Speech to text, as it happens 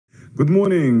Good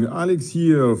morning, Alex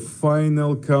here.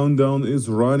 Final countdown is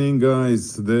running,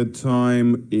 guys. The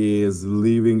time is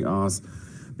leaving us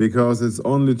because it's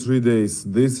only 3 days.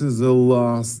 This is the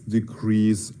last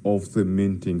decrease of the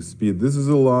minting speed. This is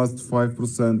the last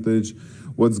 5%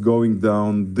 what's going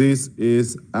down. This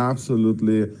is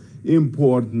absolutely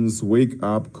important wake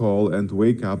up call and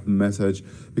wake up message,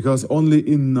 because only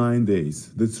in 9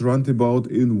 days, that's roundabout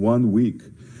in 1 week,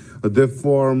 the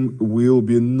form will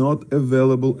be not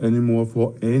available anymore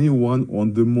for anyone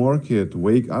on the market.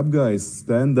 Wake up, guys,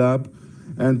 stand up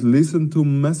and listen to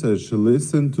message,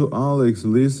 listen to Alex,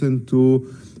 listen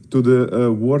to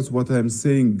the words what I'm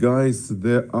saying, guys.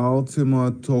 The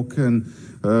ultima token,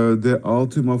 the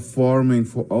ultima farming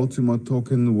for ultima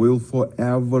token will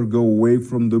forever go away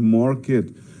from the market,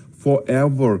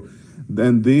 forever.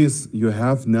 And this you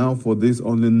have now for this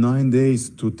only 9 days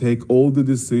to take all the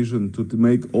decision, to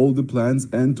make all the plans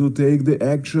and to take the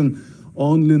action.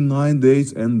 Only 9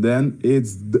 days and then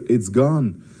it's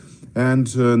gone. And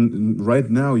right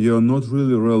now you're not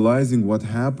really realizing what's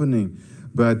happening,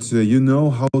 but you know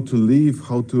how to live,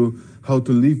 how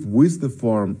to live with the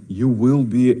farm. You will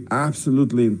be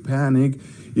absolutely in panic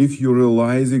if you're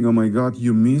realizing, oh my God,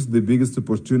 you missed the biggest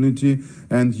opportunity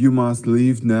and you must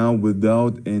live now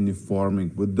without any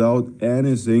farming, without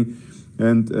anything.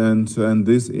 And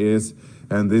this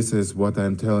is what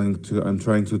I'm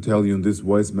trying to tell you in this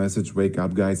voice message. Wake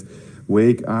up, guys.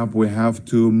 Wake up. We have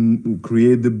to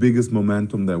create the biggest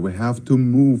momentum there. We have to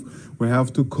move. We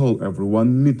have to call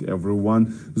everyone, meet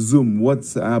everyone, Zoom,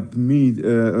 WhatsApp, meet,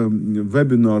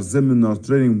 webinars, seminars,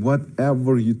 training,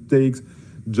 whatever it takes.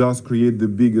 Just create the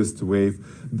biggest wave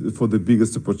for the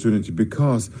biggest opportunity,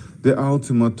 because the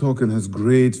Ultima token has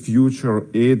great future.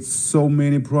 It's so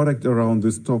many products around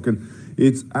this token.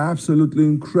 It's absolutely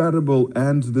incredible.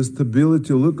 And the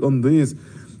stability, look on this.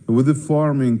 With the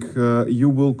farming, you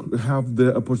will have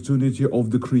the opportunity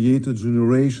of the creator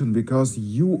generation, because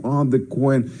you are the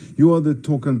coin, you are the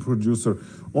token producer.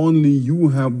 Only you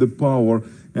have the power,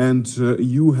 and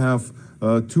you have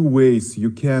 2 ways.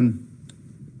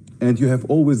 And you have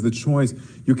always the choice.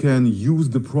 You can use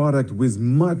the product with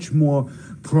much more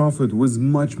profit, with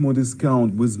much more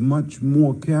discount, with much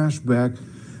more cash back.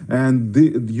 And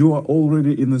you are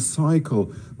already in a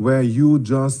cycle where you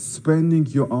just spending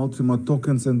your Ultima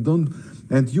tokens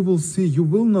and you will see, you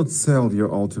will not sell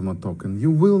your Ultima token. You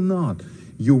will not.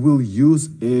 You will use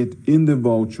it in the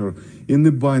voucher, in the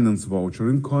Binance voucher,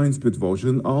 in coinsbit voucher,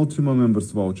 in Ultima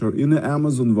members voucher, in the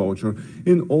Amazon voucher,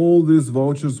 in all these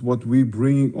vouchers what we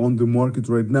bringing on the market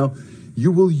right now.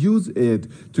 You will use it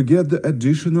to get the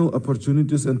additional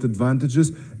opportunities and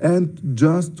advantages, and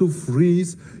just to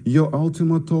freeze your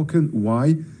Ultima token.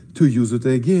 Why? To use it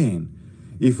again.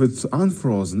 If it's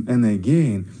unfrozen, and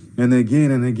again, and again,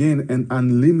 and again, and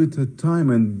unlimited time.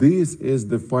 And this is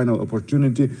the final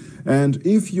opportunity. And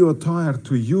if you are tired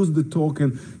to use the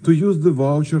token, to use the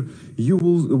voucher, you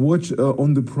will watch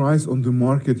on the price on the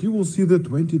market. You will see the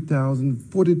 20,000,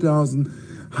 40,000,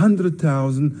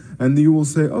 100,000, and you will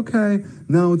say, okay,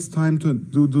 now it's time to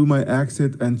do my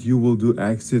exit, and you will do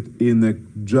exit in a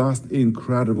just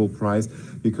incredible price,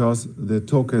 because the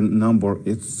token number,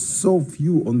 it's so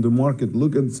few on the market.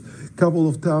 Look, it's a couple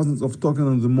of thousands of tokens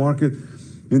on the market.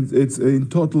 It's in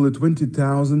total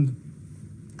 20,000,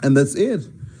 and that's it.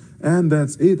 And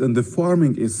that's it. And the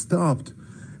farming is stopped.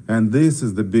 And this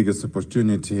is the biggest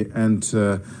opportunity. And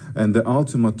the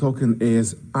Ultima token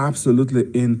is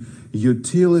absolutely in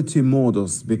utility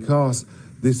modus, because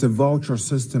there's a voucher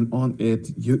system on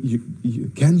it.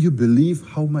 Can you believe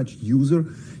how much user?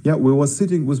 Yeah, we were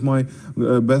sitting with my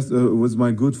with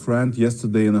my good friend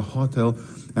yesterday in a hotel,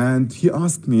 and he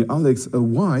asked me, Alex,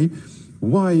 why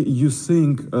you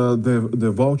think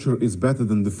the voucher is better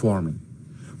than the farming?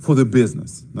 For the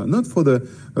business, not for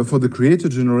the creator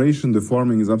generation. The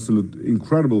farming is absolutely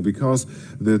incredible, because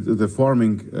the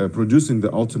farming producing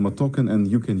the Ultima token, and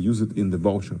you can use it in the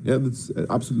voucher. Yeah, that's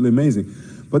absolutely amazing.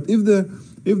 But if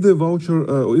the voucher,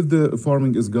 if the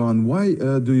farming is gone, why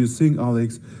do you think,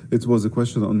 Alex? It was a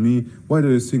question on me. Why do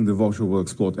you think the voucher will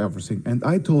explode everything? And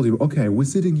I told him, okay, we're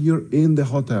sitting here in the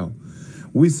hotel.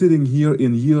 We're sitting here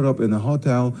in Europe in a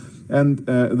hotel, and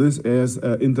this is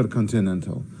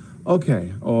Intercontinental.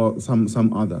 Okay, or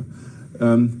some other.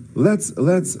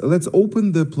 Let's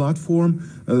open the platform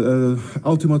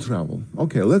Ultima Travel.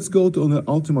 Okay, let's go to the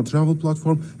Ultima Travel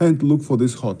platform and look for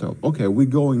this hotel. Okay, we're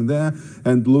going there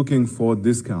and looking for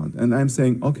discount. And I'm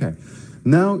saying, okay,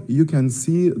 now you can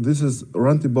see this is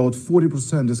around about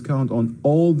 40% discount on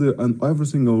every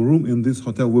single room in this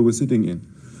hotel we were sitting in.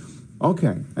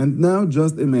 Okay, and now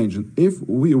just imagine if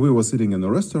we were sitting in a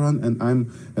restaurant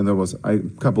and there was a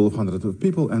couple of hundred of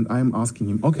people and I'm asking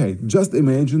him, okay, just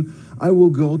imagine I will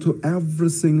go to every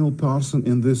single person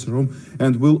in this room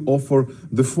and will offer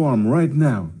the form right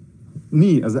now.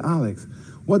 Me as Alex,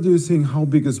 what do you think? How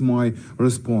big is my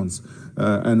response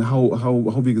and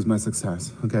how big is my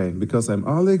success? Okay, because I'm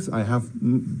Alex, I have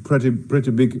pretty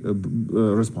big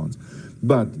response,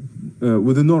 but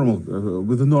with a normal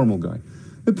guy,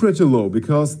 it's pretty low,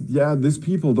 because yeah, these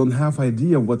people don't have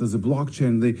idea what is a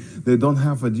blockchain. They don't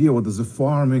have idea what is a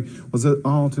farming, what's the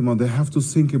ultima. They have to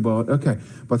think about, okay,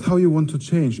 but how you want to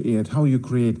change it, how you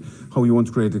want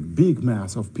to create a big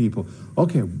mass of people.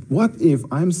 Okay, what if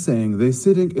I'm saying they're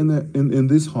sitting in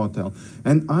this hotel,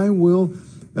 and I will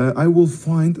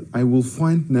find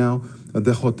now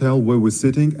the hotel where we're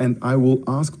sitting, and I will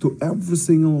ask to every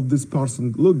single of this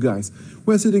person, look guys,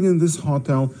 we're sitting in this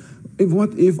hotel.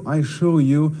 What if I show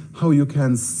you how you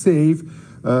can save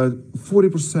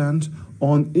 40%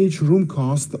 on each room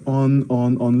cost, on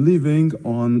living,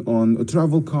 on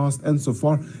travel cost, and so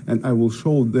far, and I will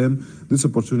show them this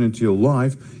opportunity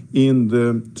live in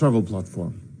the travel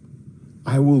platform.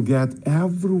 I will get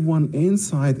everyone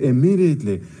inside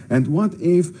immediately. And what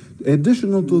if,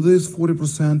 additional to this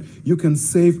 40%, you can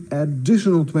save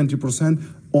additional 20%,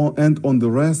 and on the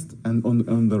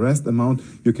rest amount,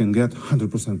 you can get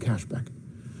 100% cash back.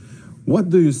 What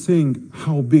do you think?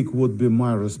 How big would be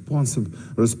my response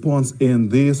in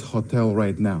this hotel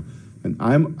right now? And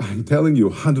I'm telling you,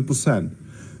 100%.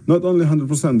 Not only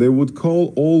 100%, they would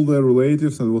call all their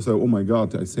relatives and will say, "Oh my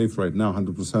God, I saved right now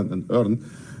 100% and earned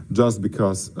just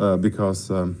because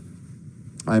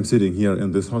I'm sitting here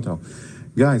in this hotel."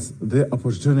 Guys, the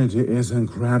opportunity is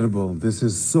incredible. This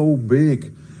is so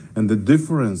big. And the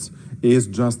difference is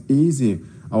just easy.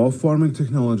 Our farming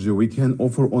technology, we can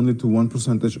offer only to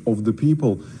 1% of the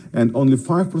people, and only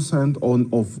 5%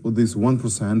 of this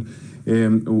 1%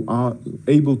 are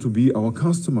able to be our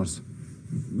customers,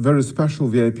 very special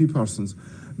VIP persons.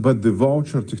 But the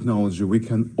voucher technology we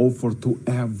can offer to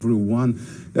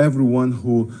everyone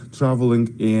who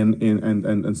traveling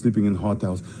and sleeping in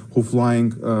hotels, who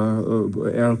flying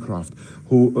aircraft,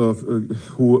 who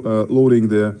loading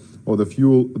the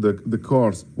fuel, the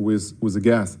cars with the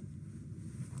gas.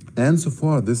 And so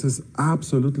far, this is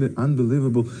absolutely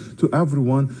unbelievable to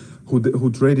everyone who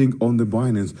trading on the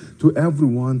Binance, to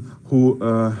everyone who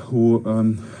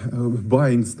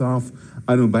buying stuff,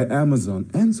 I don't know, by Amazon,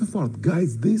 and so forth.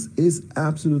 Guys, this is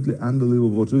absolutely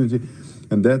unbelievable opportunity,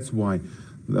 and that's why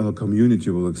the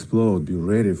community will explode. Be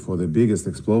ready for the biggest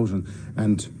explosion.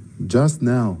 And just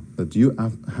now that you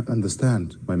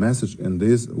understand my message in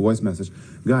this voice message,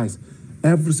 guys,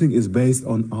 everything is based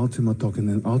on Ultima token,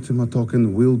 and Ultima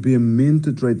token will be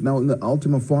minted right now in the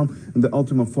Ultima farm, and the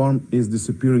Ultima farm is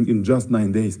disappearing in just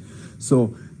 9 days.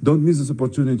 So don't miss this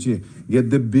opportunity. Get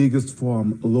the biggest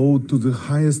farm, load to the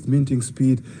highest minting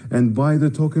speed, and buy the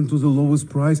token to the lowest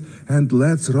price. And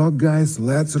let's rock, guys.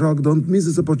 Let's rock. Don't miss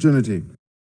this opportunity.